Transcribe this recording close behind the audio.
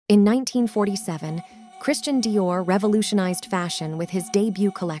In 1947, Christian Dior revolutionized fashion with his debut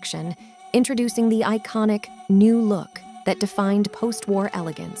collection, introducing the iconic new look that defined post-war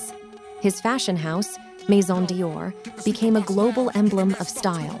elegance. His fashion house, Maison Dior, became a global emblem of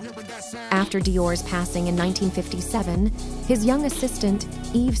style. After Dior's passing in 1957, his young assistant,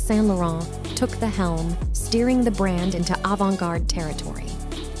 Yves Saint Laurent, took the helm, steering the brand into avant-garde territory.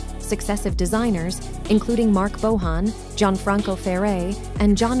 Successive designers, including Marc Bohan, Gianfranco Ferré,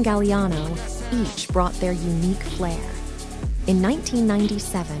 and John Galliano, each brought their unique flair. In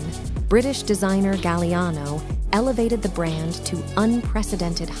 1997, British designer Galliano elevated the brand to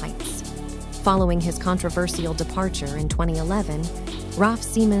unprecedented heights. Following his controversial departure in 2011, Raf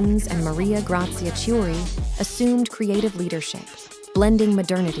Simons and Maria Grazia Chiuri assumed creative leadership, blending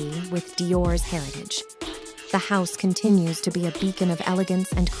modernity with Dior's heritage. The house continues to be a beacon of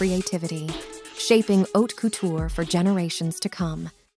elegance and creativity, shaping haute couture for generations to come.